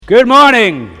Good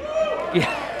morning.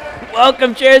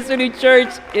 Welcome, Cherry City Church.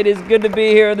 It is good to be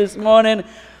here this morning. I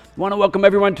want to welcome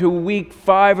everyone to week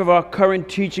 5 of our current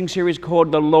teaching series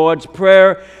called The Lord's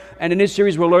Prayer. And in this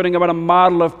series, we're learning about a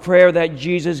model of prayer that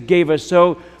Jesus gave us.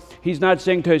 So he's not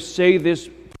saying to say this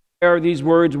prayer, these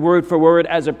words, word for word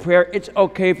as a prayer. It's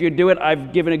okay if you do it.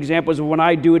 I've given examples of when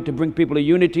I do it to bring people to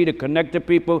unity, to connect to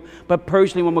people. But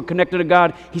personally, when we're connected to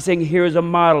God, he's saying, here's a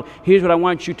model. Here's what I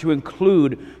want you to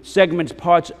include, segments,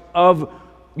 parts of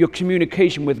your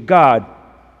communication with God.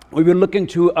 We've been looking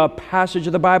to a passage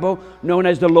of the Bible known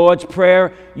as the Lord's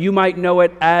Prayer. You might know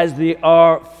it as the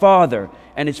Our Father.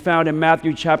 And it's found in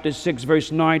Matthew chapter 6,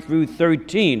 verse 9 through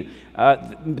 13.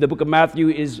 The book of Matthew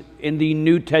is in the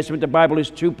New Testament. The Bible is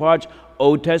 2 parts.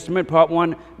 Old Testament, part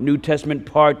 1. New Testament,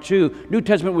 part 2. New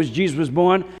Testament was Jesus was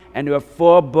born. And there are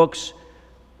 4 books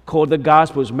called the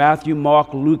Gospels. Matthew,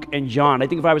 Mark, Luke, and John. I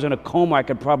think if I was in a coma, I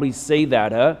could probably say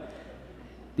that,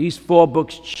 These 4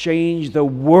 books changed the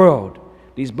world.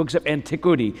 These books of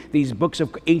antiquity, these books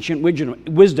of ancient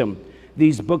wisdom,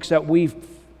 these books that we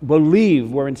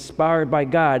believe were inspired by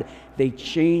God, they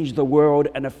changed the world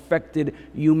and affected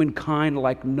humankind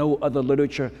like no other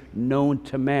literature known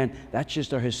to man. That's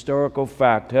just a historical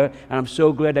fact, And I'm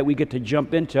so glad that we get to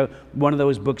jump into one of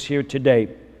those books here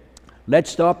today.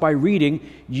 Let's start by reading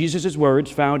Jesus'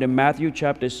 words found in Matthew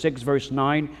chapter 6, verse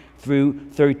 9 through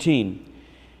 13.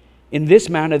 In this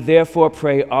manner, therefore,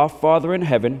 pray, Our Father in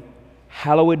heaven,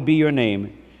 hallowed be your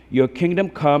name. Your kingdom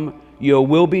come, your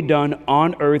will be done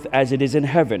on earth as it is in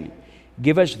heaven.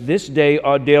 Give us this day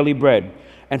our daily bread,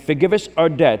 and forgive us our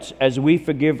debts as we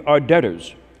forgive our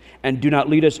debtors. And do not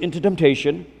lead us into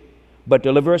temptation, but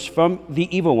deliver us from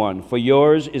the evil one. For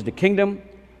yours is the kingdom,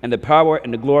 and the power,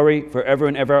 and the glory forever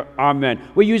and ever. Amen.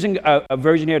 We're using a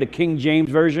version here, the King James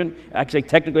Version. Actually,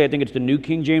 technically, I think it's the New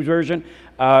King James Version.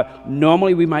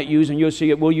 Normally, we might use, and you'll see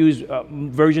it, we'll use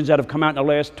versions that have come out in the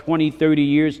last 20, 30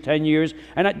 years, 10 years.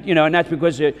 And that's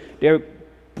because they're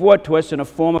brought to us in a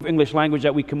form of English language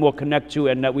that we can more connect to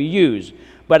and that we use.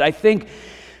 But I think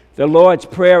the Lord's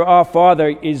Prayer, Our Father,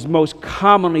 is most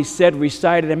commonly said,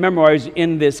 recited, and memorized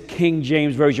in this King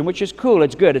James Version, which is cool.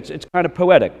 It's good. It's kind of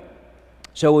poetic.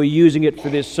 So we're using it for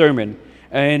this sermon.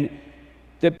 And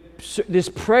this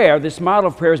prayer, this model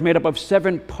of prayer, is made up of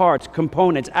 7 parts,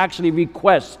 components, actually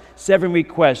requests, 7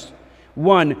 requests.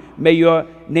 1, may your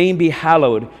name be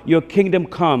hallowed, your kingdom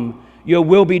come, your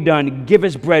will be done, give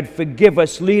us bread, forgive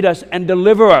us, lead us, and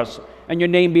deliver us. And your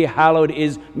name be hallowed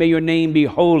is, may your name be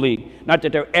holy. Not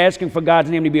that they're asking for God's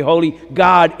name to be holy.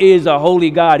 God is a holy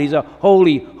God. He's a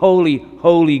holy, holy,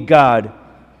 holy God.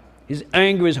 His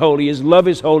anger is holy. His love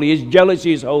is holy. His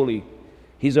jealousy is holy.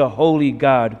 He's a holy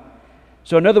God.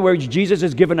 So in other words, Jesus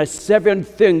has given us 7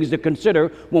 things to consider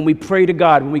when we pray to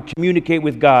God, when we communicate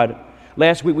with God.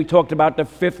 Last week we talked about the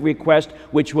 5th request,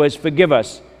 which was forgive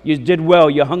us. You did well.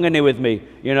 You hung in there with me,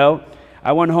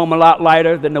 I went home a lot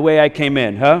lighter than the way I came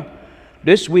in,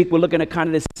 This week we're looking at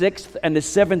kind of the 6th and the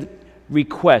 7th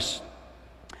request.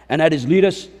 And that is lead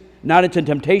us not into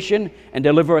temptation and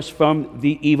deliver us from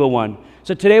the evil one.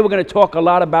 So today we're going to talk a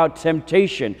lot about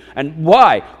temptation. And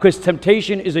why? Because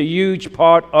temptation is a huge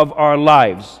part of our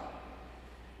lives.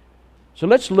 So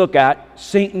let's look at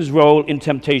Satan's role in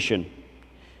temptation.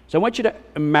 So I want you to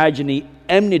imagine the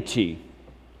enmity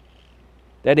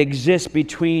that exists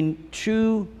between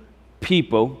 2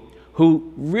 people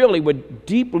who really were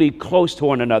deeply close to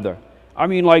one another. I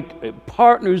mean, like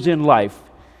partners in life.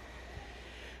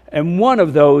 And one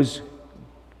of those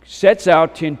sets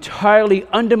out to entirely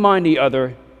undermine the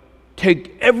other,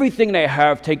 take everything they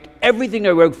have, take everything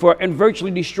they work for, and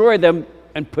virtually destroy them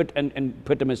and put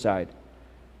them aside.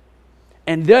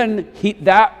 And then he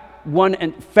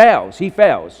fails.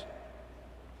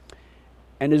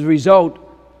 And as a result,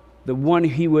 the one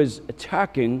he was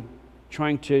attacking,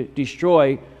 trying to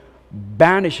destroy,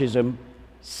 banishes him,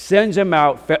 sends him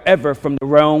out forever from the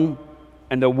realm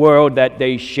and the world that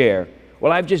they share.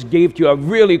 Well, I've just gave to you a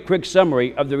really quick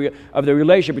summary of the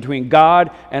relation between God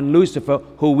and Lucifer,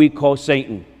 who we call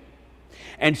Satan.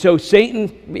 And so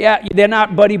Satan, they're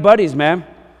not buddies, man.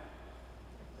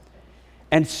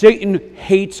 And Satan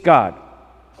hates God.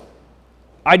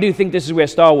 I do think this is where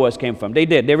Star Wars came from. They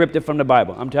did. They ripped it from the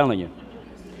Bible. I'm telling you.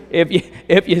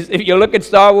 If you look at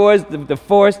Star Wars, the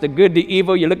Force, the good, the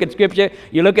evil, you look at Scripture,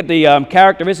 you look at the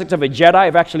characteristics of a Jedi.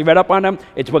 I've actually read up on them.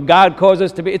 It's what God calls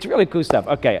us to be. It's really cool stuff.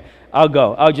 Okay,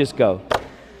 I'll just go.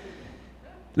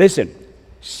 Listen,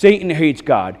 Satan hates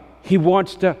God. He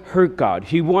wants to hurt God.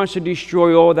 He wants to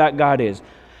destroy all that God is.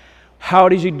 How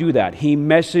does he do that? He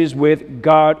messes with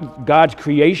God's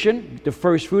creation, the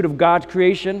first fruit of God's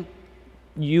creation,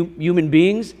 human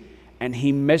beings, and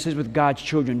he messes with God's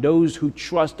children. Those who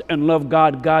trust and love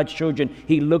God, God's children,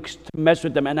 he looks to mess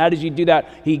with them. And how does he do that?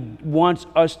 He wants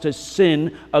us to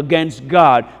sin against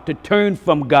God, to turn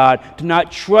from God, to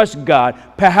not trust God,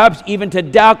 perhaps even to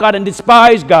doubt God and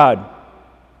despise God.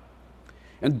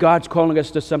 And God's calling us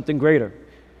to something greater.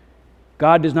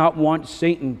 God does not want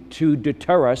Satan to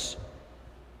deter us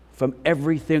from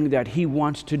everything that he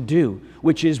wants to do,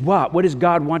 which is what? What does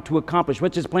God want to accomplish?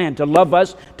 What's his plan? To love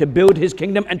us, to build his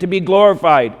kingdom, and to be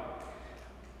glorified.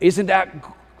 Isn't that,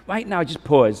 right now, just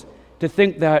pause, to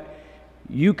think that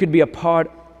you could be a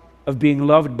part of being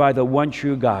loved by the one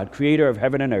true God, creator of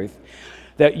heaven and earth,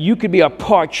 that you could be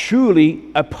truly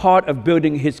a part of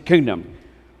building his kingdom.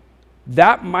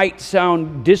 That might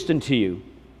sound distant to you.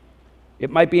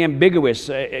 It might be ambiguous,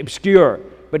 obscure.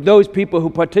 But those people who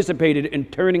participated in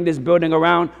turning this building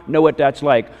around know what that's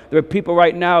like. There are people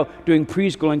right now doing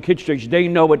preschool and kids' church. They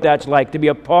know what that's like, to be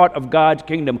a part of God's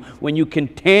kingdom when you can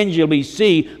tangibly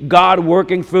see God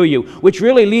working through you, which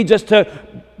really leads us to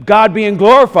God being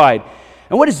glorified.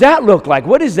 And what does that look like?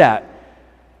 What is that?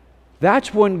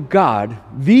 That's when God,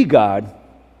 the God,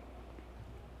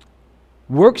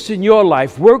 works in your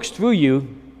life, works through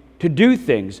you to do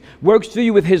things, works through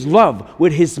you with his love,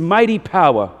 with his mighty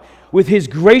power, with his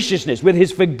graciousness, with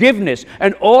his forgiveness,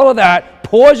 and all of that,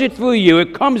 pours it through you.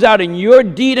 It comes out in your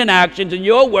deed and actions and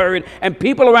your word, and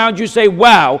people around you say,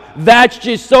 wow, that's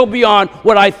just so beyond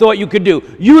what I thought you could do.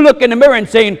 You look in the mirror and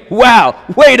saying, wow,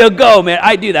 way to go, man.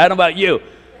 I do that. I don't know about you.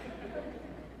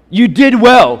 You did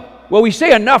well. Well, we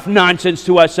say enough nonsense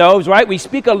to ourselves, right? We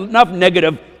speak enough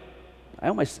negative. I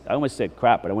almost said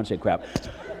crap, but I won't say crap.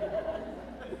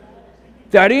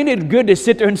 That ain't it good to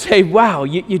sit there and say, wow,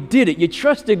 you did it. You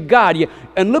trusted God.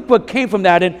 And look what came from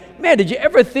that. And man, did you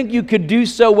ever think you could do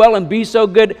so well and be so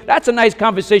good? That's a nice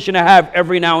conversation to have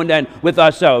every now and then with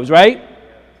ourselves, right?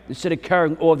 Instead of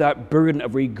carrying all that burden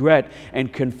of regret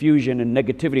and confusion and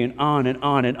negativity and on and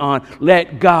on and on.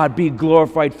 Let God be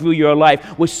glorified through your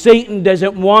life. Well, Satan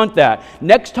doesn't want that.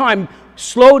 Next time,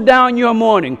 slow down your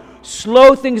morning.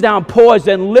 Slow things down, pause,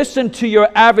 and listen to your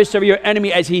adversary, your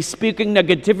enemy, as he's speaking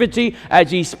negativity,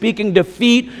 as he's speaking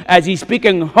defeat, as he's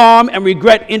speaking harm and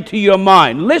regret into your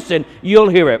mind. Listen, you'll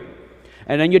hear it.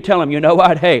 And then you tell him, you know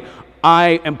what? Hey,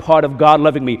 I am part of God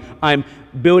loving me. I'm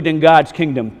building God's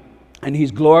kingdom, and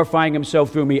he's glorifying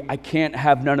himself through me. I can't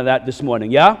have none of that this morning,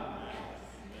 yeah?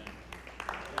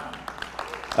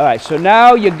 All right, so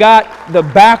now you got the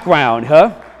background,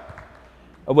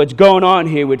 of what's going on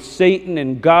here with Satan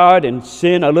and God and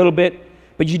sin a little bit.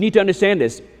 But you need to understand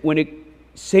this.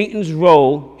 Satan's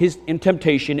role, in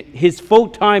temptation, his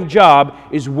full-time job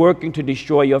is working to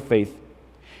destroy your faith.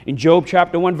 In Job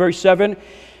chapter 1, verse 7,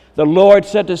 the Lord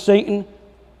said to Satan,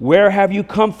 "Where have you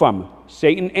come from?"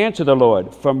 Satan answered the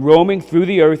Lord, "From roaming through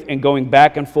the earth and going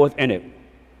back and forth in it."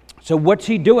 So what's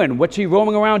he doing? What's he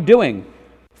roaming around doing?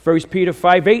 1 Peter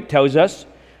 5:8 tells us,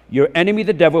 "Your enemy,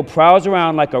 the devil, prowls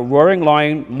around like a roaring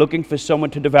lion looking for someone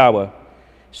to devour."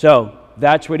 So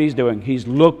that's what he's doing. He's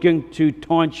looking to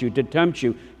taunt you, to tempt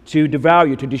you, to devour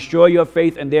you, to destroy your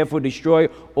faith, and therefore destroy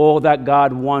all that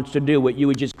God wants to do. What you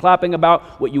were just clapping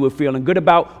about, what you were feeling good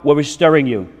about, what was stirring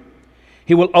you.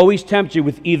 He will always tempt you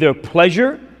with either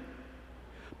pleasure,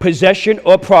 possession,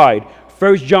 or pride.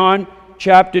 1 John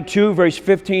chapter 2, verse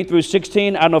 15 through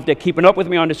 16. I don't know if they're keeping up with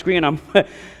me on the screen. I'm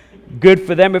good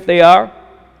for them if they are.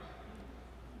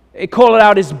 They call it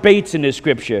out as baits in this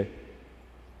scripture.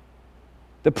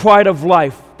 The pride of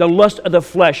life, the lust of the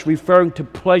flesh, referring to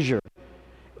pleasure,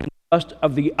 and the lust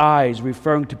of the eyes,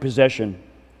 referring to possession.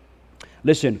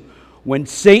 Listen, when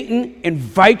Satan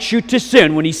invites you to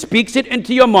sin, when he speaks it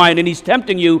into your mind and he's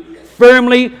tempting you,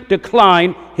 firmly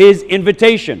decline his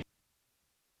invitation.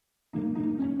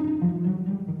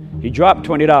 He dropped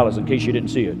 $20 in case you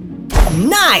didn't see it.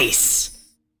 Nice!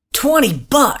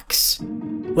 $20.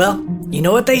 Well, you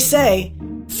know what they say.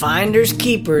 Finders,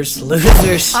 keepers,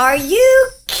 losers. Are you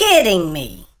kidding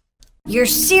me? You're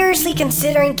seriously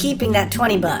considering keeping that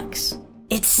 $20?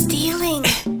 It's stealing.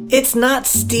 It's not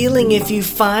stealing if you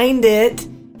find it.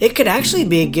 It could actually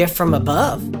be a gift from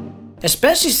above.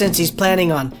 Especially since he's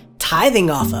planning on tithing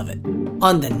off of it.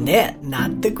 On the net,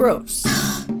 not the gross.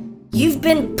 You've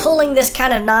been pulling this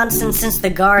kind of nonsense since the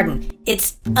garden.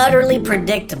 It's utterly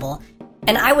predictable.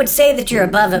 And I would say that you're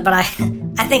above it, but I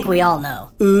think we all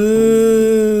know.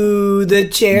 Ooh, the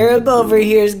cherub over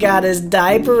here's got his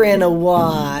diaper in a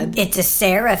wad. It's a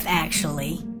seraph,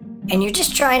 actually. And you're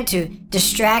just trying to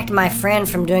distract my friend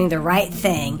from doing the right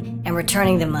thing and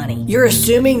returning the money. You're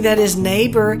assuming that his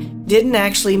neighbor didn't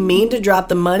actually mean to drop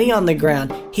the money on the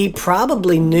ground. He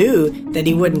probably knew that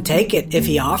he wouldn't take it if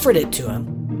he offered it to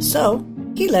him. So,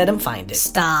 he let him find it.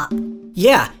 Stop.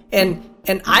 Yeah, and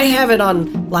I have it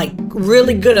on like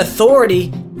really good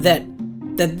authority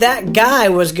that guy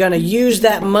was going to use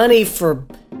that money for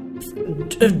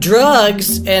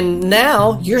drugs, and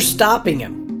now you're stopping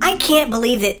him. I can't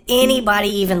believe that anybody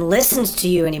even listens to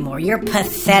you anymore. You're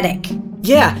pathetic.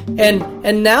 Yeah,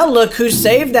 and now look who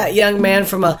saved that young man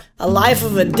from a life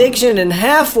of addiction and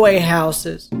halfway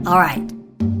houses. All right,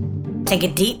 take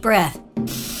a deep breath.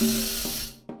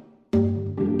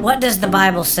 What does the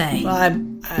Bible say?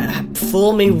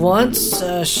 Fool me once,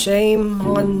 shame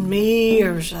on me,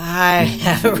 or I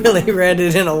haven't really read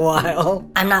it in a while.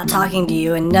 I'm not talking to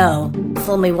you, and no,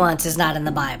 fool me once is not in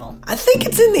the Bible. I think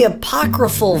it's in the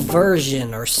apocryphal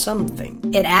version or something.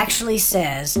 It actually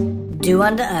says, do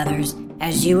unto others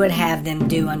as you would have them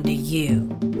do unto you.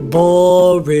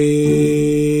 Boring.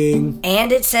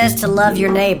 And it says to love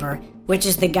your neighbor, which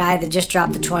is the guy that just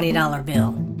dropped the $20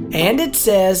 bill. And it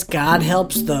says God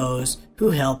helps those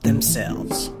who help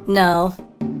themselves. No,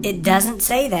 it doesn't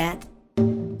say that.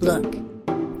 Look,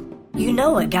 you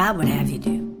know what God would have you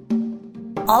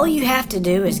do. All you have to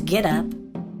do is get up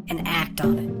and act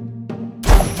on it.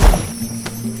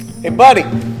 Hey, buddy.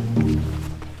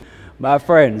 My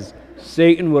friends,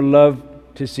 Satan will love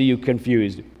to see you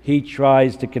confused. He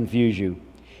tries to confuse you.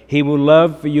 He will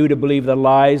love for you to believe the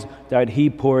lies that he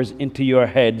pours into your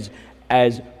heads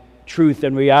as truth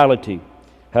and reality,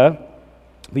 for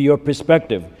your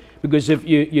perspective. Because if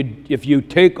you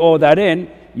take all that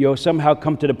in, you'll somehow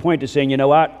come to the point of saying, you know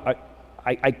what,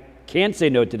 I can't say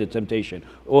no to the temptation,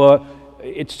 or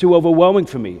it's too overwhelming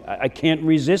for me. I can't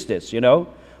resist this,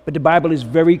 But the Bible is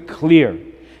very clear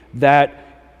that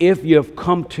if you've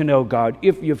come to know God,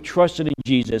 if you've trusted in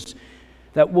Jesus,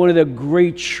 that one of the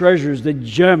great treasures, the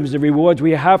gems, the rewards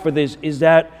we have for this is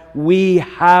that we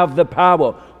have the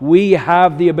power, we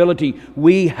have the ability,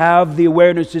 we have the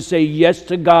awareness to say yes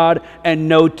to God and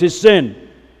no to sin.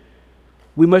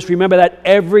 We must remember that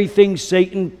everything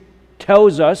Satan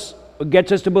tells us or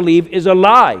gets us to believe is a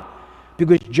lie.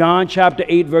 Because John chapter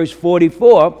 8 verse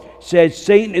 44 says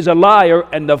Satan is a liar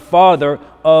and the father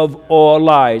of all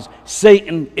lies.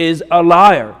 Satan is a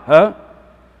liar,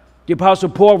 The Apostle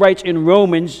Paul writes in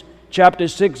Romans chapter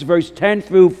 6 verse 10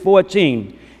 through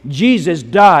 14, Jesus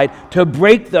died to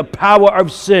break the power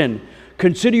of sin.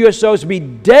 Consider yourselves to be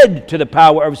dead to the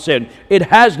power of sin. It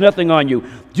has nothing on you.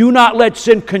 Do not let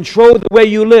sin control the way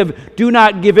you live. Do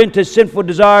not give in to sinful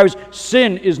desires.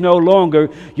 Sin is no longer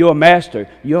your master.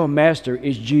 Your master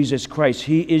is Jesus Christ.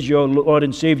 He is your Lord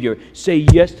and Savior. Say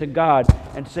yes to God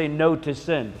and say no to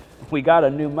sin. We got a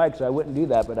new mic, so I wouldn't do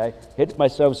that, but I hit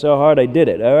myself so hard I did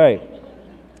it. All right.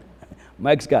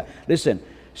 Mike's got, listen,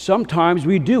 sometimes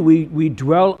we do. We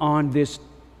dwell on this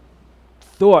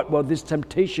thought, well, this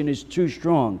temptation is too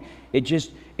strong.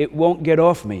 It won't get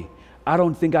off me. I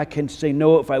don't think I can say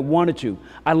no if I wanted to.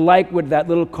 I like what that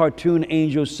little cartoon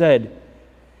angel said.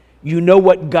 You know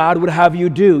what God would have you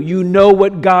do. You know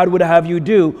what God would have you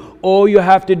do. All you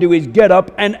have to do is get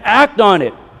up and act on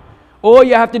it. All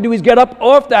you have to do is get up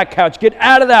off that couch, get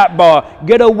out of that bar,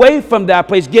 get away from that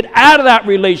place, get out of that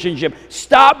relationship.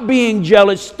 Stop being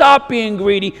jealous, stop being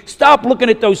greedy, stop looking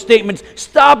at those statements,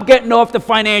 stop getting off the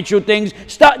financial things,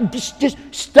 just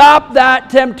stop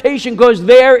that temptation, because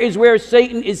there is where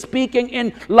Satan is speaking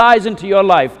in lies into your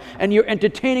life, and you're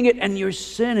entertaining it and you're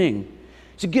sinning.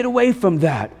 So get away from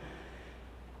that.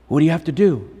 What do you have to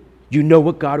do? You know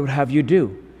what God would have you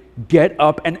do. Get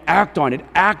up and act on it.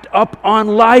 Act up on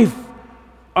life,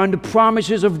 on the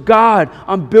promises of God,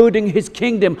 on building His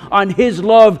kingdom, on His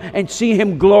love, and see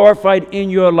Him glorified in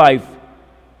your life.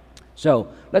 So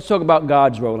let's talk about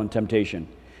God's role in temptation.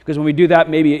 Because when we do that,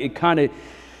 maybe it kind of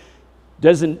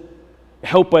doesn't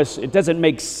help us. It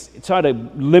sort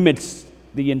of limits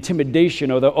the intimidation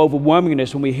or the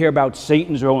overwhelmingness when we hear about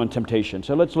Satan's role in temptation.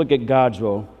 So let's look at God's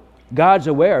role. God's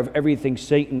aware of everything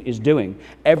Satan is doing,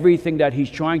 everything that he's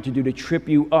trying to do to trip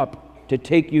you up, to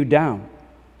take you down.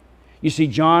 You see,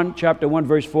 John chapter 1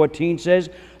 verse 14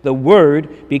 says, the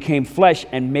Word became flesh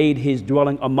and made His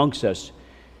dwelling amongst us.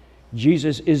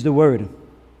 Jesus is the Word.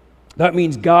 That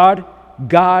means God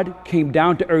came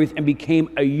down to earth and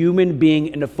became a human being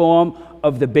in the form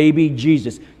of the baby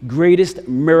Jesus. Greatest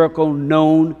miracle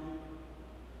known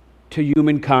to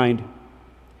humankind.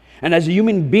 And as a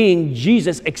human being,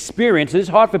 Jesus experienced, this is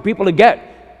hard for people to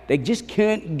get. They just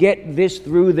can't get this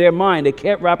through their mind. They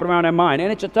can't wrap it around their mind.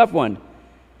 And it's a tough one.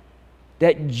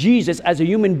 That Jesus, as a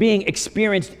human being,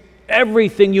 experienced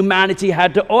everything humanity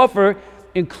had to offer,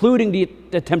 including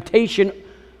the temptation,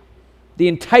 the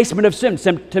enticement of sin.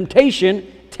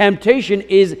 Temptation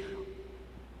is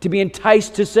to be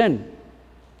enticed to sin.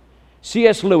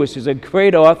 C.S. Lewis is a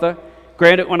great author,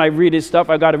 Granted, when I read his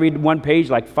stuff, I got to read one page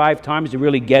like 5 times to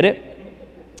really get it.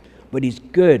 But he's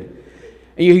good.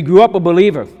 And he grew up a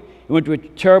believer. He went through a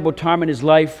terrible time in his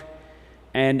life,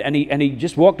 and he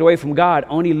just walked away from God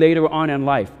only later on in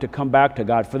life to come back to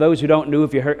God. For those who don't know,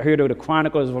 if you heard of the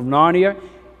Chronicles of Narnia,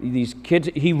 these kids,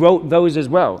 he wrote those as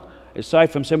well.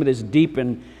 Aside from some of this deep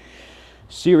and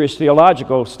serious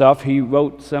theological stuff, he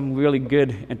wrote some really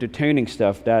good, entertaining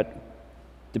stuff that,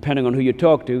 depending on who you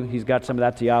talk to, he's got some of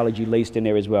that theology laced in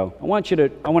there as well. I want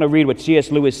to read what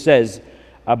C.S. Lewis says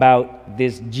about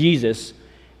this Jesus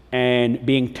and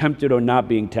being tempted or not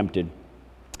being tempted.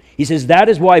 He says, that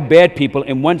is why bad people,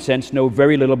 in one sense, know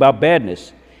very little about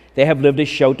badness. They have lived a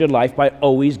sheltered life by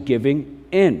always giving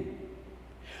in.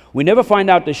 We never find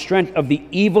out the strength of the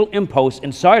evil impulse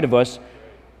inside of us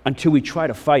until we try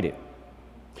to fight it.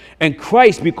 And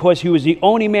Christ, because he was the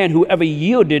only man who ever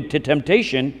yielded to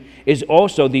temptation, is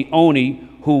also the only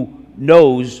who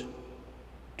knows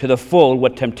to the full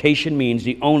what temptation means,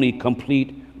 the only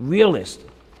complete realist.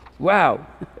 Wow.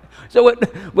 So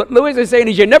what Lewis is saying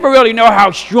is you never really know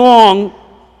how strong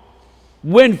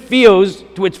wind feels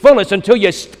to its fullest until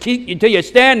you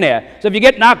stand there. So if you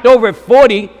get knocked over at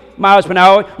 40 miles per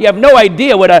hour, you have no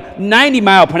idea what a 90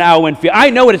 mile per hour wind feels. I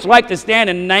know what it's like to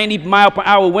stand in 90 mile per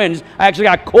hour winds. I actually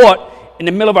got caught in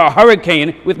the middle of a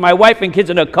hurricane with my wife and kids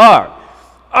in a car.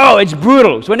 Oh, it's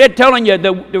brutal. So when they're telling you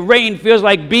the rain feels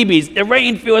like BBs, the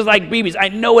rain feels like BBs, I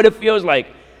know what it feels like.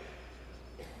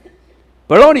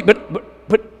 But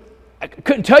I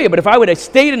couldn't tell you, but if I would have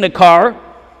stayed in the car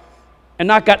and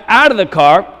not got out of the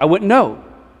car, I wouldn't know.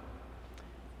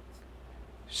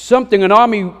 An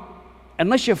army,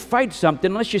 unless you fight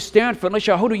something, unless you stand for it, unless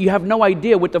you hold it, you have no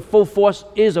idea what the full force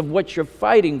is of what you're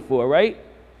fighting for, right?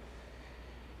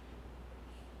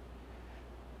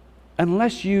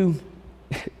 Unless you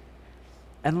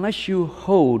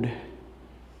hold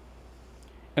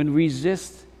and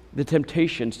resist the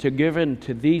temptations to give in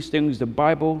to these things the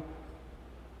Bible,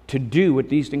 to do what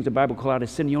these things the Bible call out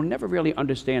as sin, you'll never really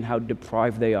understand how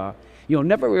deprived they are. You'll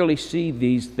never really see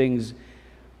these things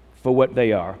for what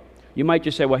they are. You might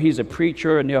just say, well, he's a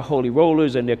preacher, and they're holy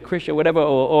rollers, and they're Christian, whatever,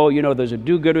 or those are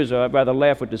do-gooders, or I'd rather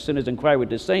laugh with the sinners and cry with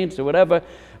the saints, or whatever,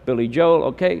 Billy Joel,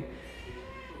 okay?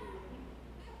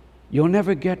 You'll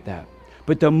never get that.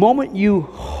 But the moment you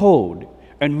hold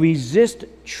and resist,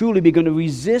 truly begin to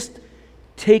resist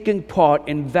taking part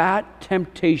in that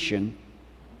temptation,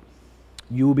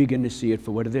 you will begin to see it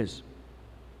for what it is.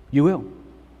 You will.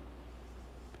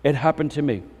 It happened to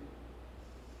me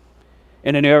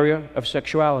in an area of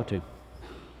sexuality.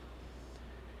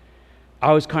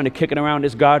 I was kind of kicking around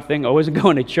this God thing. I wasn't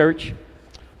going to church,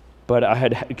 but I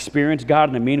had experienced God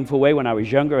in a meaningful way when I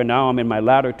was younger, and now I'm in my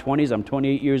latter 20s. I'm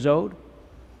 28 years old.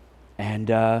 And,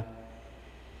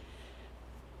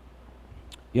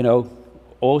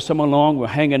 all summer long, we're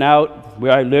hanging out.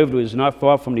 Where I lived was not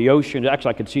far from the ocean.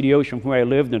 Actually, I could see the ocean from where I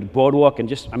lived, and the boardwalk, and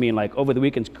over the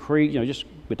weekends, crazy, just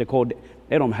what they call,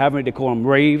 they don't have it, they call them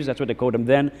raves. That's what they called them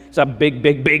then. It's a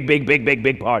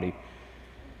big party.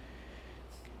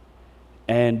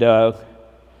 And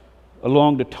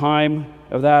along the time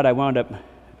of that, I wound up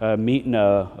meeting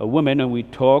a woman, and we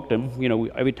talked, and,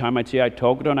 every time I'd see her, I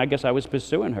talked to her, and I guess I was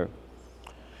pursuing her.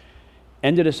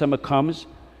 End of the summer comes,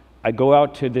 I go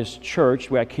out to this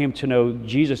church where I came to know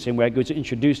Jesus and where I was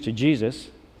introduced to Jesus.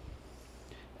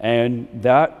 And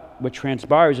what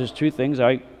transpires is 2 things.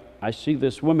 I see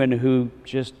this woman who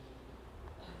just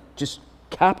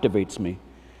captivates me.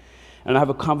 And I have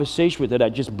a conversation with her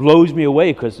that just blows me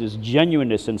away because there's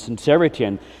genuineness and sincerity.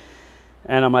 And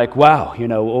I'm like, wow,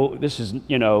 this is,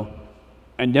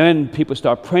 And then people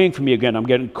start praying for me again. I'm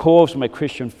getting calls from my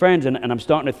Christian friends, and I'm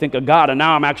starting to think of God. And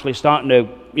now I'm actually starting to,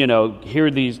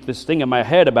 hear this thing in my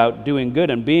head about doing good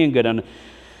and being good. And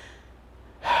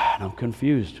I'm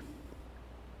confused.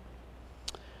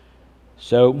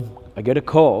 So I get a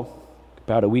call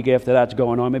about a week after that's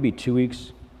going on, maybe 2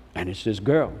 weeks, and it's this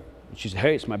girl. She said,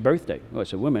 hey, it's my birthday. Oh,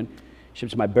 it's a woman. She said,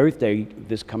 it's my birthday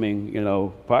this coming,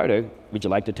 Friday. Would you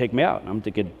like to take me out? And I'm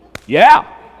thinking, yeah.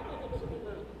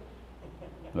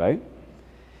 Right?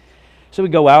 So we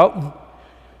go out,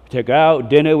 we take her out,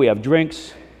 dinner, we have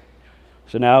drinks.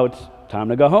 So now it's time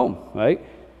to go home, right?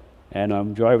 And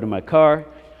I'm driving in my car,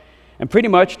 and pretty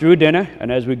much through dinner,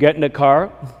 and as we get in the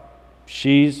car,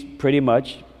 she's pretty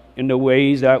much in the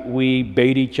ways that we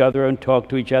bait each other and talk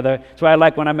to each other. That's why I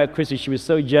like when I met Chrissy. She was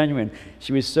so genuine.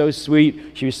 She was so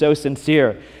sweet. She was so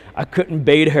sincere. I couldn't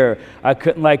bait her. I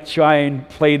couldn't try and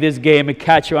play this game and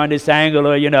catch her on this angle,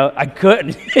 or, I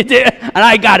couldn't. And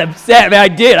I got upset. I mean, I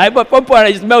did. At one point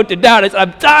I just melted down. I said,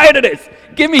 I'm tired of this.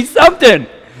 Give me something.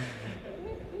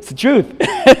 It's the truth.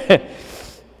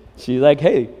 she's like,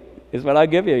 hey, it's what I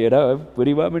give you, What do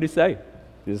you want me to say?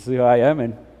 This is who I am,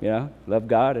 and, love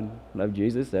God and love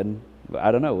Jesus, and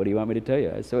I don't know, what do you want me to tell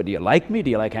you? I said, do you like me?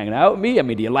 Do you like hanging out with me? I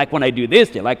mean, do you like when I do this?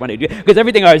 Do you like when I do? Because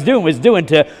everything I was doing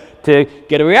to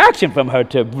get a reaction from her,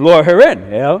 to lure her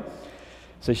in,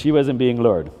 So she wasn't being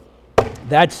lured.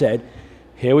 That said,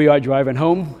 here we are driving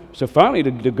home. So finally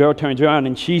the girl turns around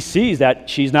and she sees that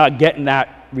she's not getting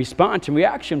that response and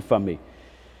reaction from me.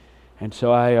 And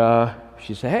so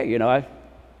she said, hey,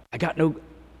 I got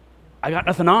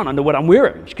nothing on under what I'm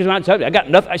wearing. She goes around and tells me, I got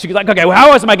nothing. She's like, okay, well,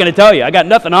 how else am I going to tell you? I got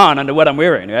nothing on under what I'm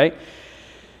wearing, right?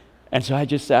 And so I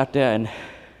just sat there and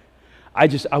I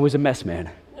was a mess,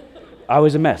 man. I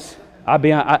was a mess. I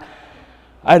didn't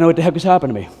know what the heck was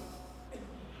happening to me.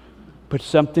 But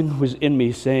something was in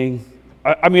me saying,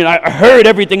 I heard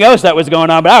everything else that was going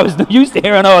on, but I was used to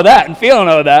hearing all of that and feeling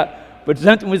all of that. But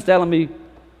something was telling me,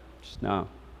 just no.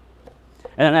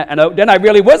 And then I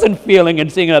really wasn't feeling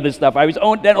and seeing other stuff. Then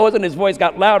all of a sudden his voice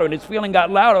got louder and his feeling got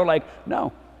louder, like,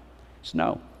 no, it's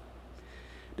no.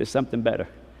 There's something better.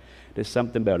 There's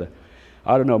something better.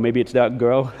 I don't know, maybe it's that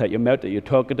girl that you met, that you're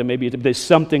talking to, there's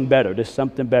something better. There's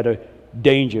something better.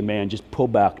 Danger, man, just pull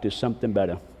back. There's something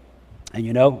better.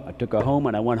 And I took her home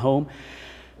and I went home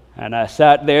and I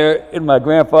sat there in my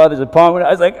grandfather's apartment.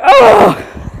 I was like,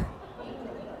 oh,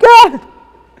 God.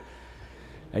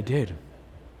 I did.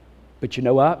 But you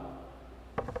know what?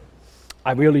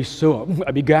 I really saw.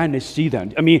 I began to see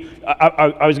them. I mean,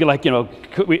 I was like,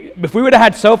 if we would have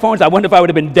had cell phones, I wonder if I would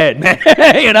have been dead, man.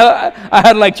 I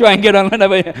had to try and get on.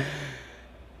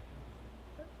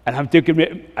 And I'm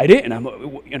thinking, I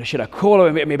didn't. Should I call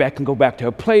her? Maybe I can go back to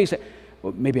her place.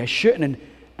 Well, maybe I shouldn't.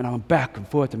 And I'm back and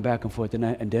forth and back and forth.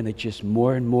 And then it just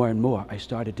more and more and more, I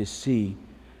started to see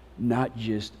not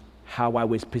just how I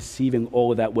was perceiving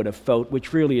all that would have felt,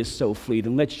 which really is so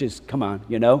fleeting. Let's just, come on,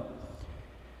 But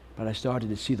I started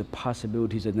to see the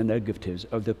possibilities and the negatives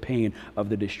of the pain, of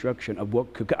the destruction, of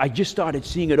what could. I just started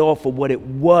seeing it all for what it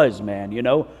was, man,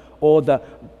 all the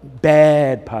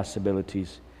bad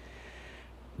possibilities.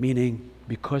 Meaning,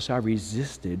 because I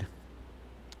resisted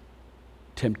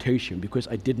temptation, because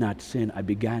I did not sin, I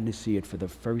began to see it for the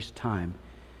first time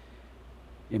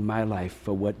in my life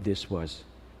for what this was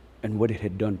and what it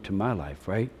had done to my life,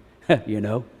 right?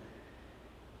 And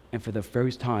for the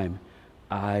first time,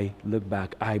 I look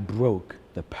back, I broke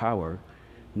the power,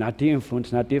 not the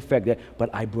influence, not the effect, but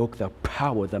I broke the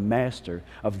power, the master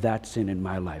of that sin in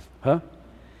my life.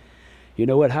 You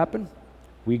know what happened?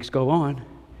 Weeks go on.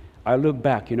 I look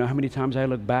back. You know how many times I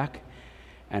look back?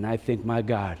 And I think, my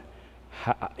God,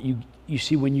 you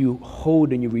see, when you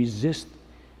hold and you resist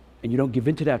and you don't give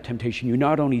in to that temptation, you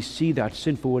not only see that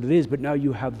sin for what it is, but now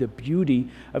you have the beauty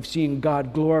of seeing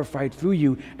God glorified through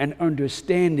you and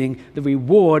understanding the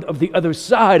reward of the other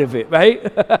side of it, right?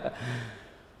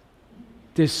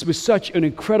 This was such an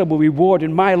incredible reward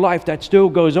in my life that still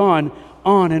goes on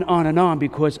and on and on,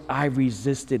 because I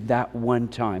resisted that one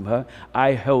time,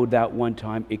 I held that one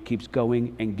time. It keeps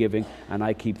going and giving, and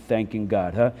I keep thanking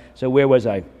God, So where was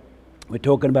I? We're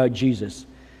talking about Jesus,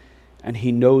 and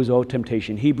he knows all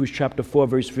temptation. Hebrews chapter 4,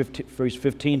 verse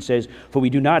 15 says, for we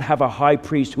do not have a high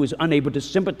priest who is unable to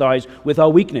sympathize with our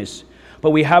weakness,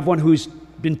 but we have one who's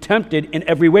been tempted in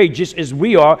every way, just as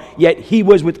we are, yet he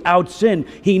was without sin.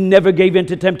 He never gave in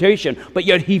to temptation, but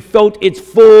yet he felt its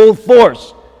full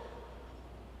force.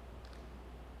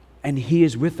 And he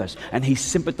is with us, and he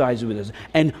sympathizes with us.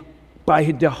 And by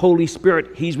the Holy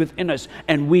Spirit, he's within us,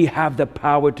 and we have the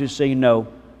power to say no.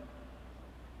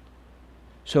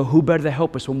 So who better to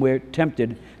help us when we're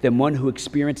tempted than one who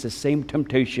experienced the same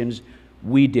temptations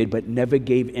we did, but never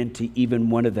gave in to even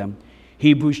one of them?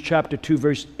 Hebrews chapter 2,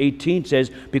 verse 18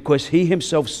 says, because he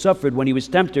himself suffered when he was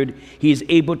tempted, he is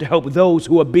able to help those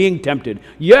who are being tempted.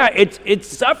 Yeah, it's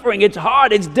suffering, it's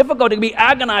hard, it's difficult, it can be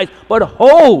agonized, but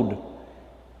hold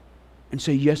and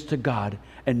say yes to God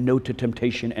and no to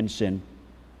temptation and sin.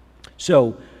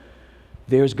 So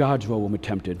there's God's role when we're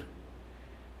tempted.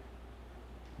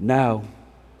 Now,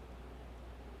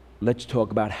 let's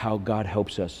talk about how God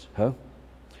helps us,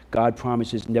 God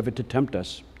promises never to tempt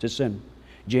us to sin.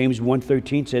 James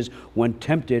 1:13 says, when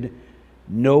tempted,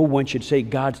 no one should say,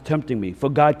 God's tempting me. For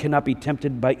God cannot be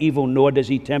tempted by evil, nor does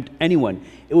he tempt anyone.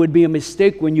 It would be a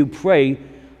mistake when you pray,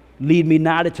 lead me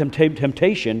not into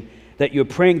temptation, that you're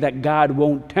praying that God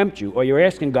won't tempt you, or you're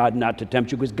asking God not to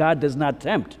tempt you, because God does not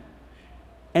tempt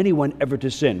anyone ever to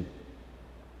sin.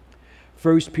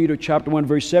 1 Peter chapter 1,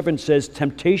 verse 7 says,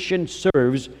 temptation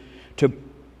serves to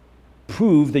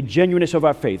prove the genuineness of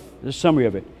our faith. The summary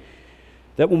of it.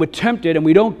 That when we're tempted and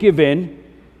we don't give in,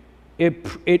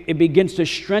 it begins to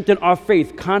strengthen our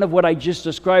faith, kind of what I just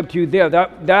described to you there.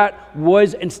 That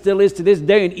was and still is to this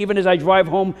day, and even as I drive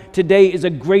home today, is a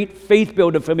great faith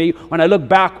builder for me when I look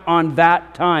back on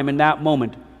that time and that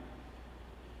moment.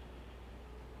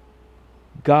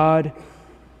 God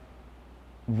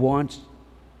wants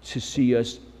to see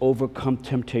us overcome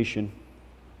temptation.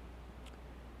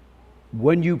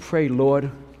 When you pray,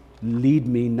 Lord, lead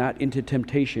me not into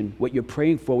temptation, what you're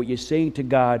praying for, what you're saying to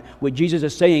God, what Jesus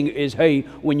is saying is, hey,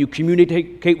 when you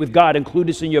communicate with God, include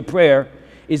this in your prayer,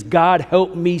 is God,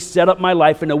 help me set up my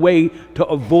life in a way to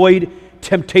avoid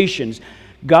temptations.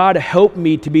 God, help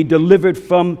me to be delivered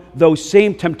from those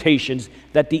same temptations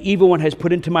that the evil one has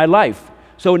put into my life.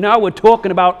 So now we're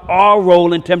talking about our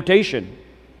role in temptation.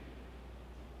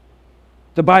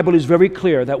 The Bible is very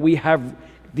clear that we have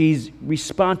these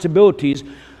responsibilities.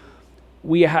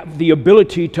 We have the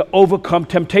ability to overcome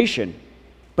temptation.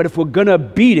 But if we're going to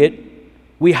beat it,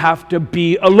 we have to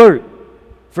be alert.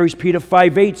 1 Peter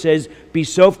 5:8 says, be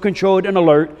self-controlled and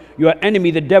alert. Your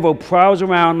enemy, the devil, prowls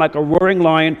around like a roaring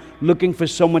lion looking for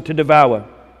someone to devour.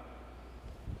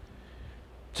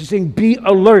 So saying, be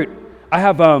alert. I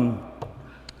have,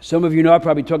 some of you know, I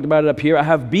probably talked about it up here, I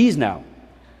have bees now.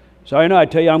 So I know, I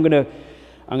tell you, I'm going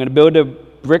to build a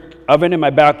brick oven in my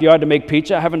backyard to make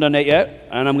pizza. I haven't done that yet.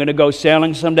 And I'm going to go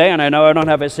sailing someday. And I know I don't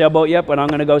have a sailboat yet, but I'm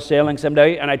going to go sailing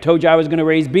someday. And I told you I was going to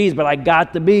raise bees, but I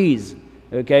got the bees.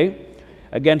 Okay?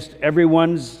 Against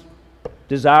everyone's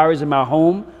desires in my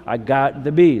home, I got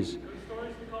the bees.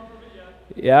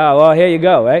 Yeah, well, here you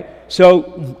go, right?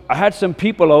 So I had some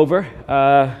people over,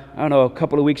 I don't know, a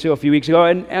couple of weeks ago, a few weeks ago,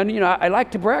 and you know, I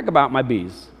like to brag about my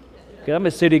bees. Because I'm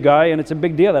a city guy, and it's a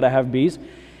big deal that I have bees.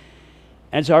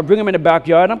 And so I bring them in the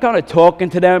backyard, and I'm kind of talking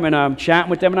to them, and I'm chatting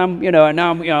with them, and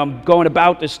I'm going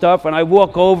about this stuff, and I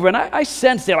walk over, and I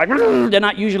sense they're like, they're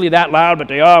not usually that loud, but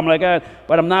they are. I'm like,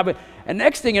 but I'm not. And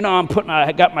next thing you know,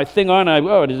 I got my thing on,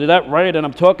 and is that right? And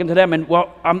I'm talking to them, and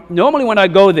well, normally when I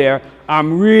go there,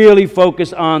 I'm really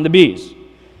focused on the bees.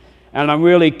 And I'm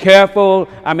really careful.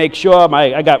 I make sure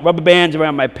I got rubber bands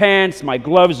around my pants, my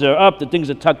gloves are up, the things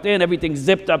are tucked in, everything's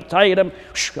zipped up tight.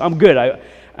 I'm good.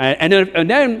 And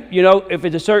then, you know, if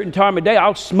it's a certain time of day,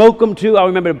 I'll smoke them too. I'll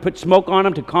remember to put smoke on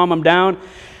them to calm them down.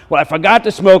 Well, I forgot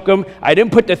to smoke them. I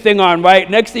didn't put the thing on right.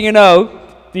 Next thing you know,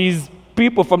 these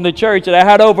people from the church that I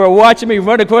had over are watching me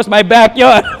run across my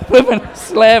backyard, flipping,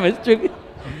 slamming.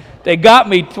 They got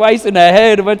me twice in the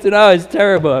head. It's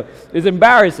terrible. It's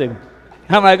embarrassing.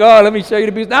 I'm like, oh, let me show you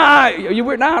the bees. Nah,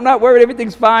 I'm not worried.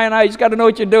 Everything's fine. I just got to know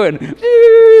what you're doing.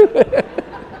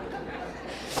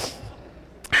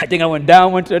 I think I went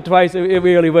down once or twice. It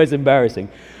really was embarrassing.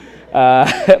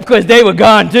 Of course, they were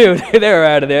gone too. They were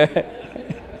out of there.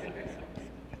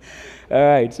 All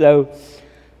right, so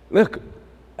look,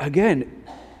 again,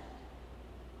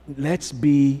 let's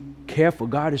be careful.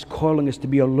 God is calling us to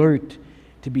be alert,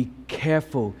 to be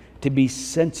careful, to be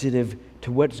sensitive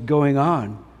to what's going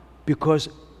on, because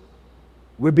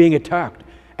we're being attacked.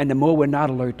 And the more we're not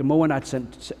alert, the more we're not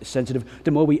sensitive,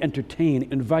 the more we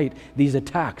invite these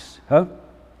attacks.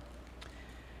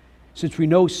 Since we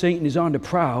know Satan is on the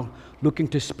prowl, looking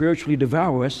to spiritually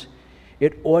devour us,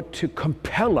 it ought to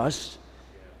compel us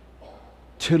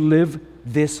to live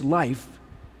this life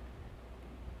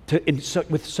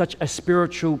with such a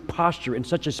spiritual posture, in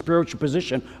such a spiritual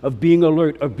position of being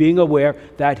alert, of being aware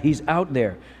that he's out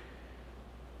there.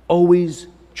 Always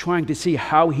trying to see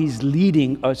how he's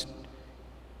leading us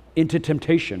into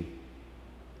temptation.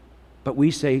 But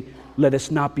we say, let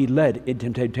us not be led into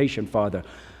temptation, Father.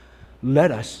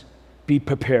 Let us be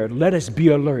prepared. Let us be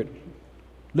alert.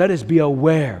 Let us be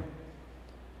aware.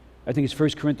 I think it's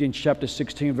 1 Corinthians chapter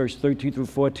 16, verse 13 through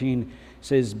 14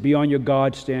 says, be on your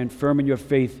guard, stand firm in your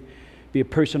faith, be a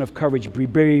person of courage, be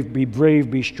brave,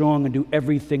 be strong, and do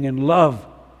everything in love.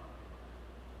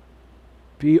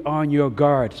 Be on your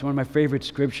guard. It's one of my favorite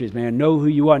scriptures, man. Know who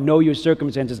you are. Know your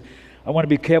circumstances. I want to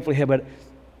be careful here, but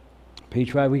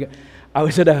page 5, I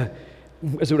was at a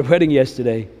wedding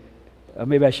yesterday.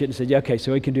 Maybe I shouldn't say, yeah, okay,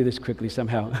 so we can do this quickly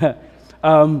somehow.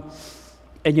 And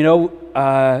you know,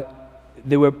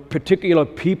 there were particular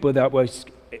people that was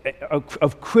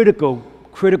of critical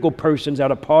persons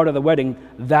that are part of the wedding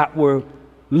that were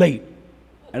late.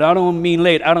 And I don't mean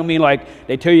late. I don't mean like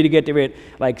they tell you to get there at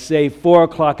like say 4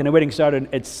 o'clock and the wedding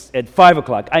started at 5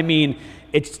 o'clock. I mean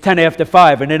it's 10 after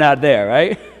 5 and they're not there,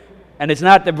 right? And it's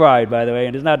not the bride, by the way,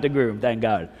 and it's not the groom, thank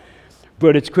God.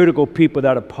 But it's critical people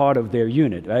that are part of their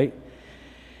unit, right?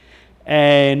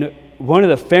 And one of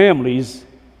the families,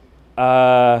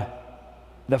 the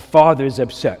father's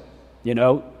upset, you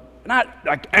know, not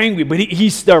like angry, but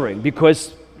he's stirring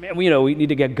because, man, you know, we need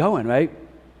to get going, right?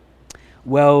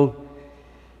 Well,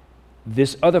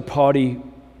 this other party,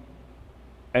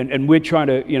 and we're trying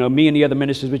to, me and the other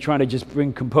ministers, we're trying to just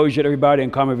bring composure to everybody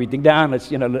and calm everything down. Let's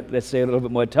say a little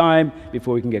bit more time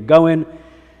before we can get going.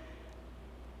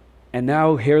 And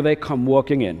now here they come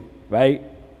walking in, right?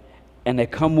 And they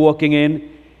come walking in,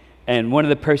 and one of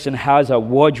the person has a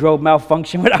wardrobe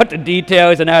malfunction without the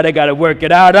details, and now they got to work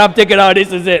it out. I'm thinking, oh,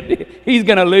 this is it. He's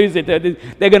going to lose it.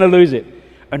 They're going to lose it.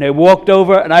 And they walked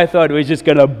over, and I thought it was just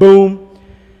going to boom.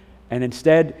 And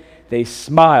instead, they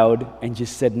smiled and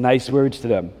just said nice words to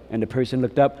them. And the person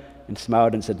looked up and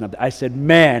smiled and said nothing. I said,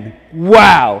 man,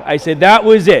 wow. I said, that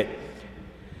was it.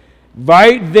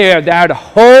 Right there, that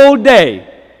whole day,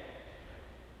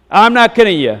 I'm not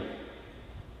kidding you,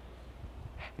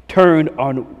 turned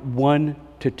on 1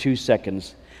 to 2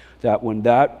 seconds, that when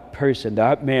that person,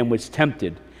 that man was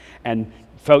tempted and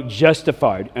felt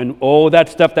justified and all that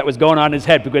stuff that was going on in his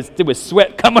head because there was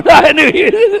sweat coming out. I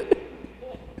knew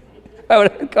I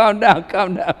would calm down.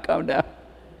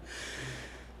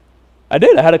 I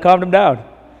did. I had to calm him down.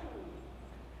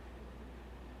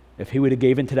 If he would have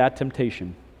gave into that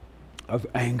temptation of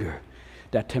anger,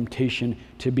 that temptation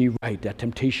to be right, that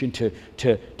temptation to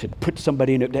put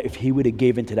somebody in it, if he would have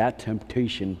gave into that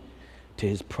temptation to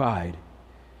his pride,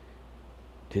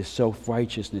 to his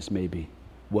self-righteousness maybe,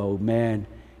 well, man,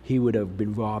 he would have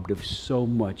been robbed of so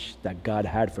much that God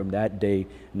had from that day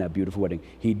and that beautiful wedding.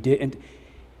 He didn't.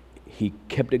 He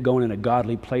kept it going in a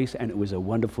godly place, and it was a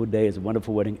wonderful day. It was a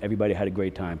wonderful wedding. Everybody had a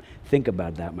great time. Think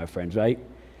about that, my friends, right?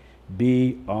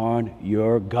 Be on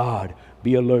your guard.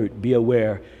 Be alert. Be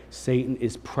aware. Satan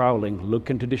is prowling,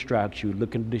 looking to distract you,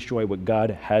 looking to destroy what God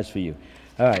has for you.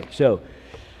 All right, so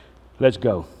let's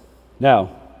go.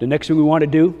 Now, the next thing we want to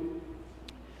do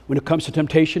when it comes to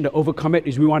temptation, to overcome it,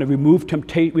 is we want to remove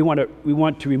temptation. We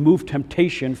want to remove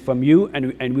temptation from you,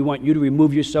 and we want you to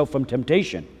remove yourself from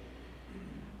temptation.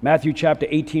 Matthew chapter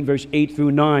 18, verse 8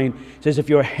 through 9 says, if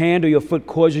your hand or your foot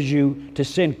causes you to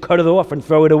sin, cut it off and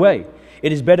throw it away.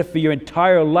 It is better for your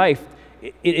entire life.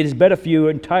 It is better for your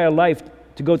entire life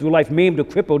to go through life maimed or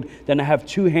crippled than to have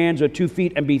 2 hands or 2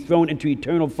 feet and be thrown into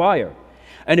eternal fire.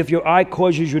 And if your eye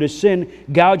causes you to sin,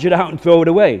 gouge it out and throw it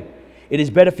away. It is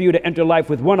better for you to enter life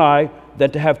with 1 eye than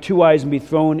to have 2 eyes and be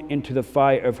thrown into the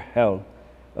fire of hell.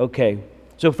 Okay,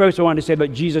 so first I want to say that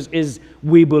Jesus is,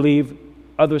 we believe,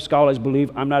 other scholars believe,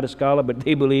 I'm not a scholar, but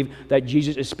they believe that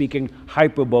Jesus is speaking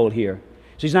hyperbole here.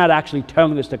 So he's not actually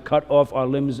telling us to cut off our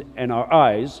limbs and our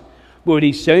eyes. But what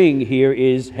he's saying here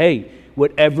is, hey,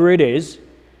 whatever it is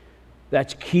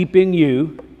that's keeping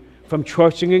you from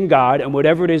trusting in God, and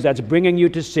whatever it is that's bringing you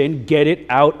to sin, get it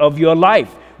out of your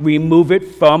life. Remove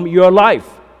it from your life.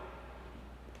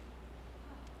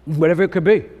 Whatever it could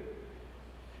be.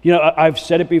 I've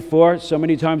said it before so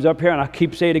many times up here, and I'll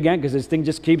keep saying it again because this thing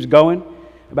just keeps going,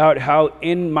 about how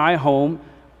in my home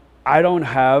I don't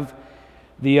have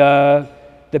the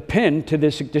pin to the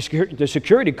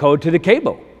security code to the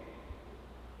cable.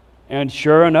 And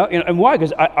sure enough, and why?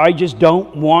 Because I just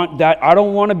don't want that. I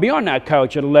don't want to be on that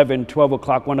couch at 11, 12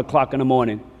 o'clock, 1 o'clock in the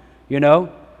morning,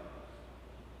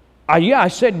 I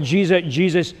said,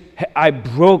 Jesus, I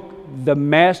broke the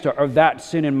master of that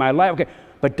sin in my life. Okay,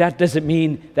 but that doesn't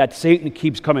mean that Satan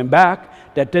keeps coming back.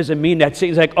 That doesn't mean that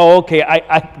Satan's like, oh, okay,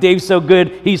 Dave's so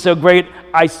good, he's so great,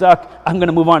 I suck, I'm going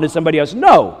to move on to somebody else.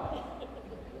 No.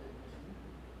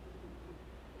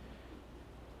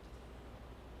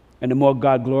 And the more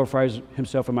God glorifies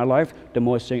himself in my life, the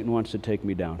more Satan wants to take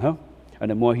me down,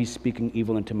 And the more he's speaking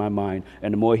evil into my mind,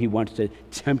 and the more he wants to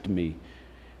tempt me,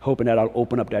 hoping that I'll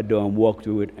open up that door and walk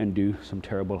through it and do some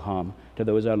terrible harm to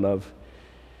those I love.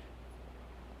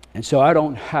 And so I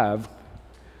don't have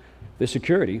the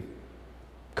security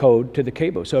code to the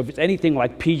cable. So if it's anything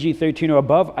like PG-13 or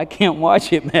above, I can't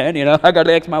watch it, man. I got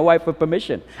to ask my wife for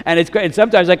permission. And it's great. And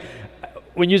sometimes, like,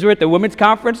 when you were at the women's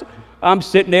conference, I'm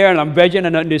sitting there and I'm vegging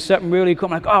and there's something really cool.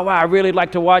 I'm like, oh, wow, I really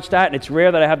like to watch that. And it's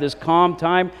rare that I have this calm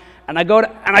time. And I go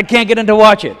and I can't get in to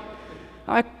watch it.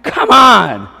 I'm like, come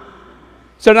on.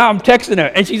 So now I'm texting her,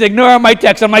 and she's ignoring my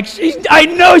text. I'm like, I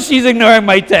know she's ignoring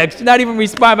my text. She's not even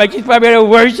responding. Like, she's probably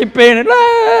worshiping. And,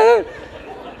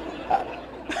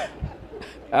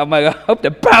 I'm like, I hope the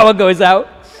power goes out.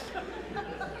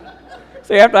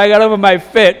 So after I got over my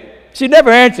fit, she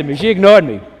never answered me. She ignored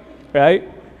me, right?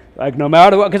 Like, no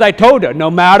matter what, because I told her,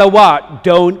 no matter what,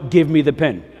 don't give me the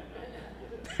pin.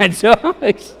 And so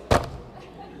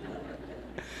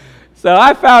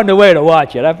I found a way to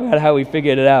watch it. I found how we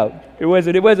figured it out. It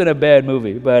wasn't a bad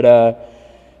movie, but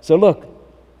so look,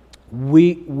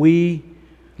 we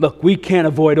can't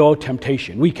avoid all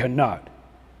temptation. We cannot.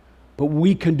 But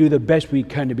we can do the best we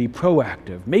can to be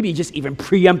proactive, maybe just even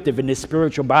preemptive in this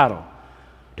spiritual battle.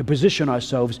 to position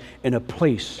ourselves in a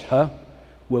place,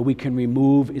 where we can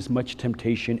remove as much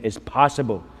temptation as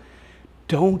possible.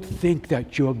 Don't think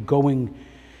that you're going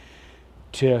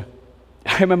to...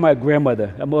 I remember my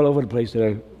grandmother. I'm all over the place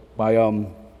today. My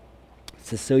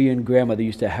Sicilian grandmother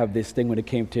used to have this thing when it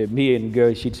came to me and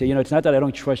girls. She'd say, it's not that I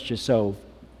don't trust yourself,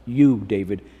 you,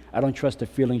 David. I don't trust the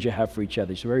feelings you have for each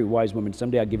other. She's a very wise woman.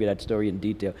 Someday I'll give you that story in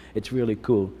detail. It's really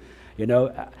cool. And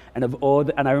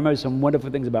I remember some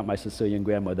wonderful things about my Sicilian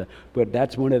grandmother, but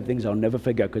that's one of the things I'll never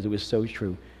forget because it was so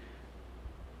true.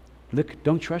 Look,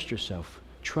 don't trust yourself.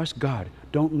 Trust God.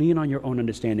 Don't lean on your own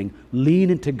understanding. Lean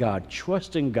into God.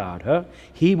 Trust in God.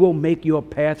 He will make your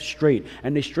path straight.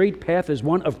 And the straight path is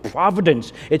one of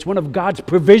providence. It's one of God's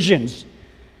provisions.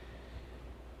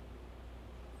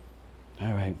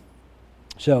 All right.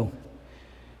 So,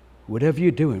 whatever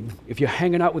you're doing, if you're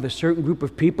hanging out with a certain group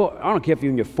of people, I don't care if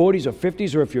you're in your 40s or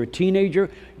 50s or if you're a teenager,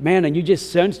 man, and you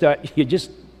just sense that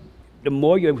the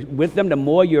more you're with them, the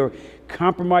more you're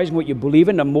compromising what you believe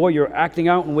in, the more you're acting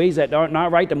out in ways that are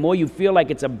not right, the more you feel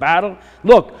like it's a battle.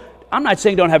 Look, I'm not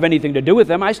saying don't have anything to do with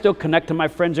them. I still connect to my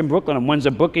friends in Brooklyn, and one's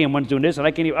a bookie and one's doing this, and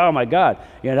I can't even, oh my God,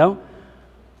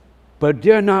 But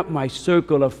they're not my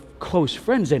circle of close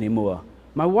friends anymore.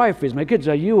 My wife is, my kids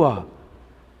are, you are.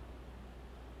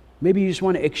 Maybe you just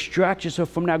want to extract yourself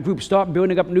from that group. Start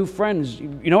building up new friends.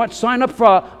 You know what? Sign up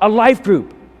for a life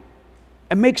group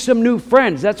and make some new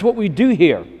friends. That's what we do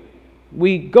here.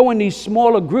 We go in these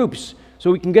smaller groups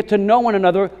so we can get to know one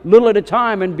another little at a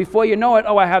time. And before you know it,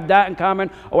 I have that in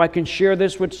common. I can share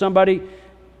this with somebody.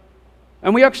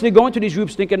 And we actually go into these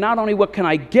groups thinking not only what can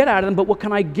I get out of them, but what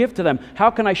can I give to them? How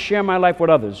can I share my life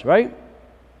with others, right?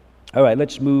 All right,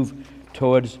 let's move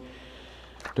towards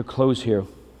the close here.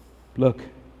 Look.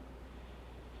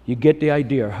 You get the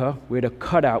idea, We're to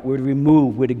cut out, we're to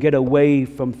remove, we're to get away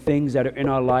from things that are in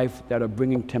our life that are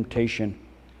bringing temptation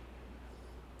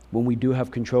when we do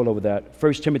have control over that.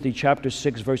 1 Timothy chapter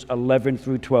 6, verse 11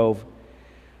 through 12.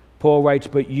 Paul writes,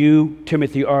 "But you,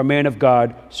 Timothy, are a man of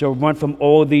God, so run from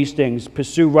all these things.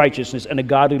 Pursue righteousness and a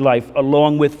godly life,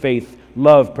 along with faith,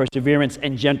 love, perseverance,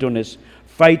 and gentleness.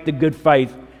 Fight the good fight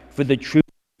for the truth.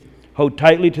 Hold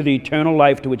tightly to the eternal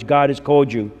life to which God has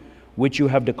called you, which you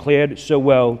have declared so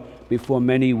well before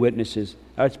many witnesses."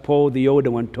 That's Paul, the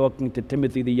older one, talking to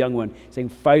Timothy, the young one, saying,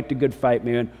 fight the good fight,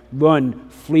 man. Run,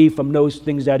 flee from those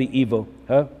things that are evil.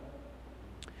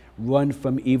 Run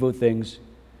from evil things.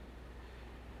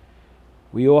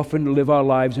 We often live our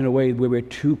lives in a way where we're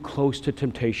too close to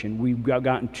temptation. We've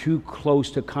gotten too close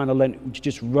to kind of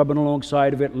just rubbing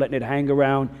alongside of it, letting it hang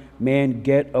around. Man,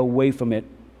 get away from it.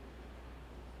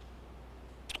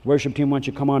 Worship team, why don't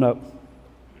you come on up?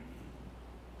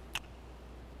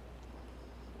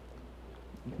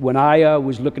 When I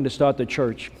was looking to start the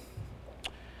church,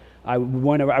 I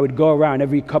would go around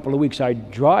every couple of weeks.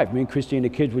 I'd drive. Me and Christy and the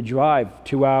kids would drive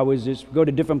 2 hours, just go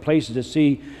to different places to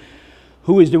see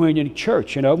who is doing in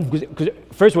church, Because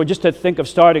first of all, just to think of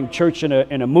starting church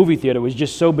in a movie theater was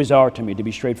just so bizarre to me, to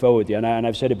be straightforward with you. And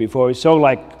I've said it before. It's so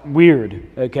weird,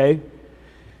 okay?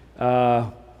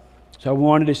 So I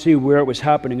wanted to see where it was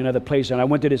happening in other places. And I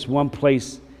went to this one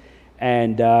place,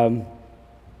 and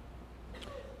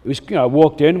it was, I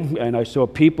walked in and I saw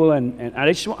people, and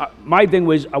my thing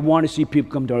was I want to see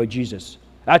people come to know Jesus.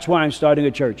 That's why I'm starting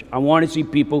a church. I want to see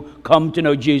people come to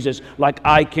know Jesus like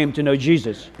I came to know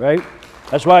Jesus, right?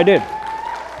 That's what I did.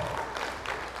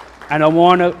 And I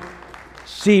want to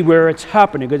see where it's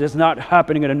happening, because it's not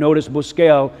happening at a noticeable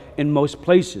scale in most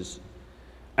places.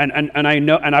 And I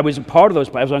know, and I was a part of those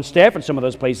places. I was on staff in some of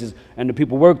those places, and the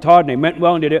people worked hard and they meant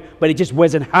well and did it, but it just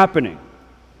wasn't happening.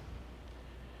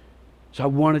 So I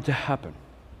want it to happen.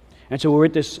 And so we're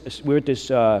at this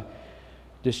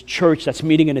church that's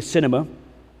meeting in a cinema,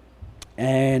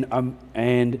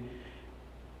 and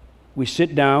we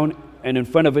sit down, and in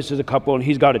front of us is a couple, and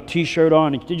he's got a T-shirt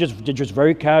on, and they're just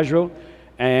very casual.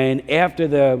 And after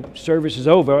the service is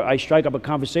over, I strike up a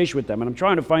conversation with them, and I'm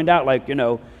trying to find out,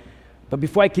 but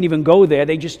before I can even go there,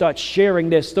 they just start sharing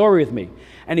their story with me.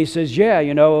 And he says,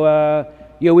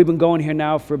 we've been going here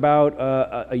now for about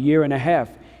a year and a half.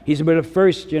 He said, but at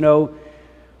first, we were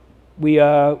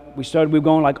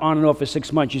going on and off for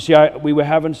 6 months. You see, we were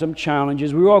having some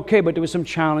challenges. We were okay, but there were some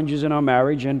challenges in our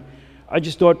marriage, and I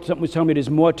just thought something was telling me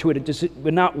there's more to it.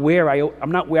 I'm not where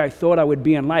I thought I would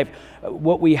be in life.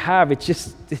 What we have, it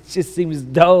just seems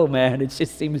dull, man. It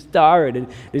just seems tired, and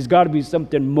there's got to be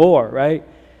something more, right?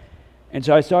 And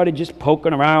so I started just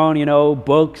poking around,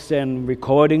 books and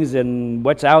recordings and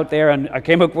what's out there, and I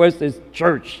came across this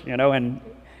church, and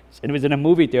it was in a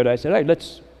movie theater. I said, hey,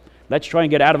 let's Let's try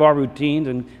and get out of our routines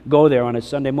and go there on a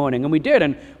Sunday morning. And we did,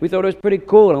 and we thought it was pretty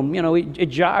cool, and, it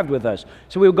jived with us.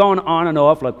 So we were going on and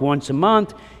off, like once a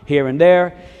month, here and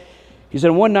there. He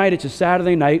said, one night, it's a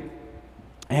Saturday night,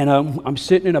 and I'm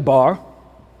sitting in a bar,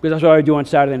 because that's what I do on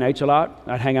Saturday nights a lot.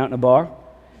 I'd hang out in a bar.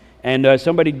 And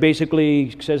somebody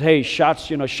basically says, hey,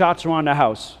 shots around the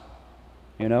house,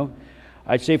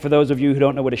 I'd say for those of you who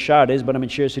don't know what a shot is, but I'm in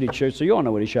Share City Church, so you all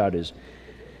know what a shot is.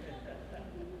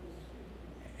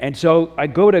 And so I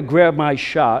go to grab my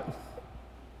shot,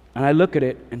 and I look at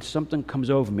it, and something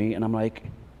comes over me, and I'm like,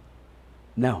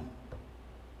 no.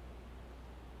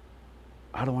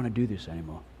 I don't want to do this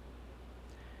anymore.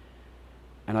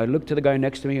 And I look to the guy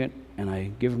next to me, and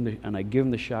I give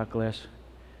him the shot glass,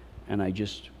 and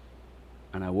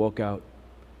I walk out,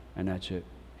 and that's it.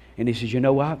 And he says, you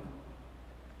know what?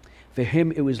 For him,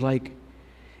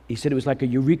 he said it was like a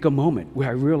eureka moment where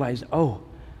I realized, oh,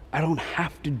 I don't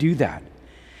have to do that.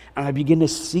 And I began to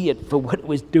see it for what it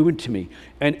was doing to me.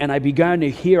 And I began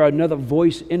to hear another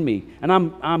voice in me. And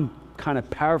I'm kind of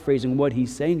paraphrasing what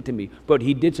he's saying to me. But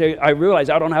he did say, I realized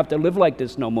I don't have to live like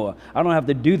this no more. I don't have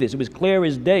to do this. It was clear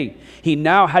as day. He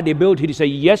now had the ability to say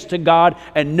yes to God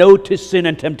and no to sin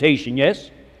and temptation,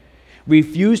 yes?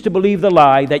 Refuse to believe the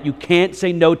lie that you can't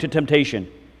say no to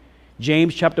temptation.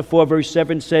 James chapter 4, verse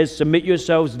 7 says, submit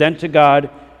yourselves then to God,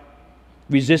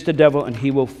 resist the devil, and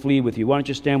he will flee with you. Why don't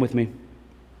you stand with me?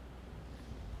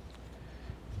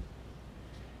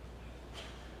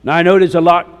 Now, I know there's a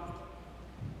lot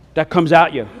that comes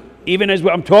at you. Even as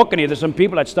I'm talking to you, there's some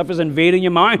people, that stuff is invading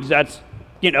your minds. That's,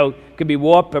 could be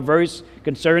warped, perverse,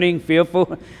 concerning,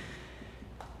 fearful.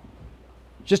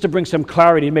 Just to bring some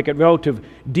clarity and make it relative,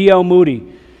 D.L.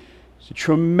 Moody, he's a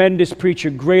tremendous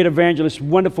preacher, great evangelist,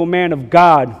 wonderful man of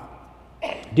God.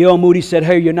 D.L. Moody said,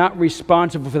 hey, you're not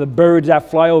responsible for the birds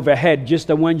that fly overhead, just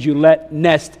the ones you let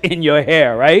nest in your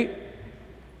hair, right?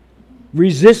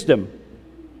 Resist them.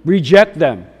 Reject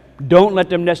them. Don't let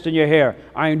them nest in your hair.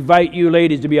 I invite you,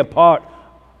 ladies, to be a part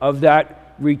of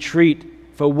that retreat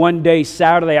for one day,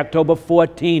 Saturday, October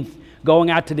 14th, going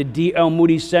out to the D.L.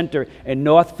 Moody Center in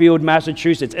Northfield,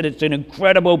 Massachusetts. And it's an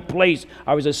incredible place.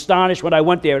 I was astonished when I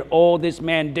went there at all this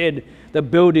man did, the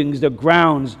buildings, the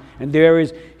grounds. And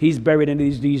he's buried in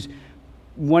these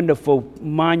wonderful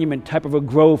monument type of a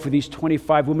grove for these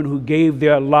 25 women who gave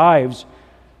their lives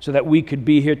so that we could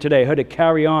be here today, to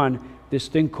carry on this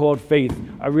thing called faith.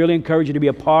 I really encourage you to be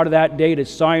a part of that day, to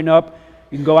sign up.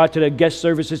 You can go out to the guest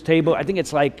services table. I think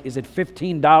it's is it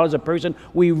 $15 a person?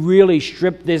 We really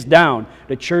stripped this down.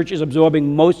 The church is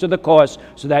absorbing most of the cost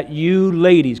so that you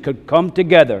ladies could come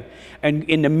together. And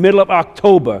in the middle of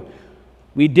October,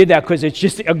 we did that because it's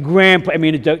just a grand,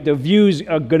 the views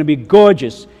are going to be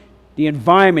gorgeous. The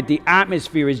environment, the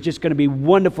atmosphere is just going to be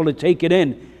wonderful to take it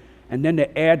in. And then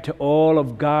to add to all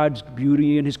of God's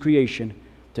beauty in His creation,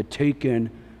 to take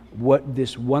in what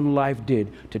this one life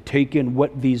did, to take in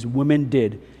what these women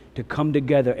did, to come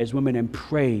together as women and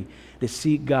pray, to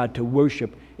seek God, to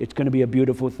worship. It's going to be a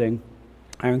beautiful thing.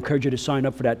 I encourage you to sign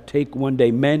up for that. Take one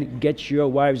day. Men, get your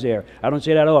wives there. I don't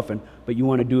say that often, but you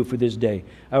want to do it for this day.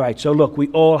 All right, so look, we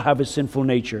all have a sinful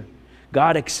nature.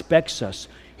 God expects us.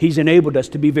 He's enabled us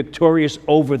to be victorious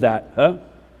over that.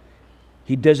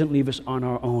 He doesn't leave us on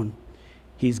our own.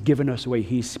 He's given us away.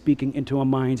 He's speaking into our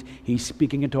minds. He's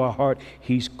speaking into our heart.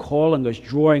 He's calling us,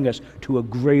 drawing us to a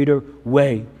greater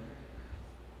way.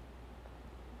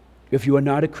 If you are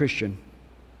not a Christian,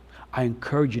 I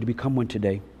encourage you to become one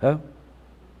today.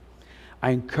 I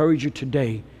encourage you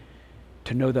today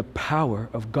to know the power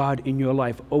of God in your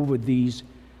life over these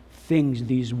things,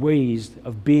 these ways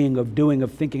of being, of doing,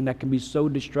 of thinking that can be so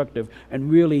destructive and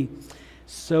really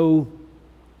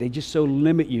they just so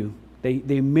limit you.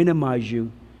 They minimize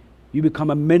you. You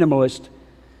become a minimalist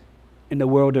in the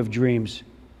world of dreams.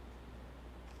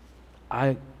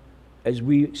 As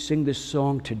we sing this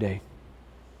song today,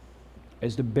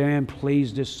 as the band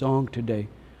plays this song today,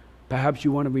 perhaps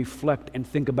you want to reflect and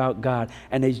think about God.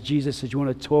 And as Jesus says, you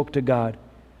want to talk to God.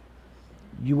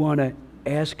 You want to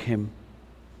ask Him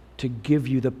to give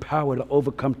you the power to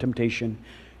overcome temptation.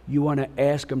 You want to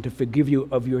ask Him to forgive you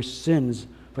of your sins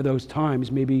for those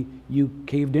times maybe you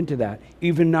caved into that.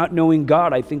 Even not knowing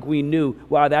God, I think we knew,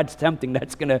 wow, that's tempting.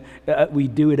 That's we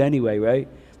do it anyway, right?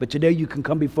 But today you can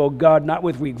come before God not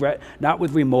with regret, not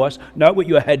with remorse, not with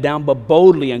your head down, but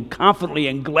boldly and confidently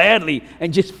and gladly,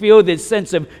 and just feel this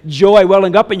sense of joy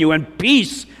welling up in you and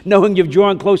peace, knowing you've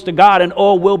drawn close to God and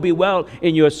all will be well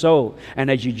in your soul. And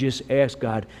as you just ask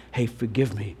God, hey,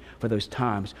 forgive me for those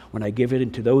times when I give it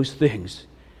into those things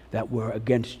that were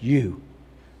against you,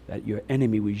 that your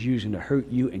enemy was using to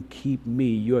hurt you and keep me,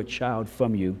 your child,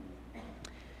 from you.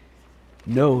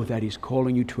 know that He's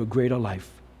calling you to a greater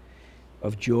life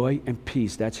of joy and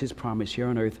peace. That's His promise here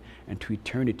on earth and to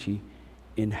eternity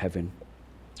in heaven.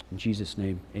 In Jesus'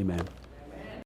 name, amen.